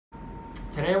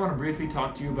Today I want to briefly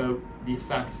talk to you about the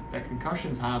effect that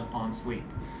concussions have on sleep.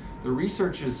 The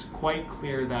research is quite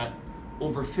clear that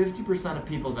over 50% of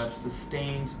people that have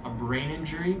sustained a brain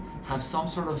injury have some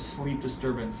sort of sleep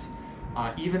disturbance,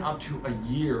 even up to a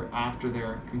year after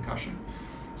their concussion.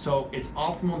 So it's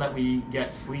optimal that we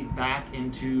get sleep back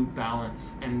into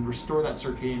balance and restore that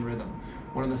circadian rhythm.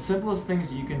 One of the simplest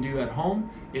things you can do at home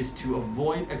is to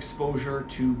avoid exposure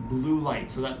to blue light.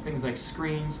 So that's things like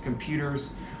screens,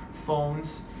 computers,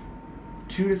 phones,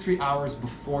 2 to 3 hours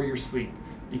before your sleep,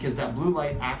 because that blue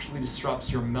light actually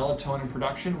disrupts your melatonin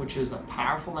production, which is a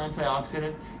powerful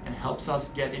antioxidant and helps us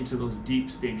get into those deep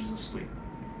stages of sleep.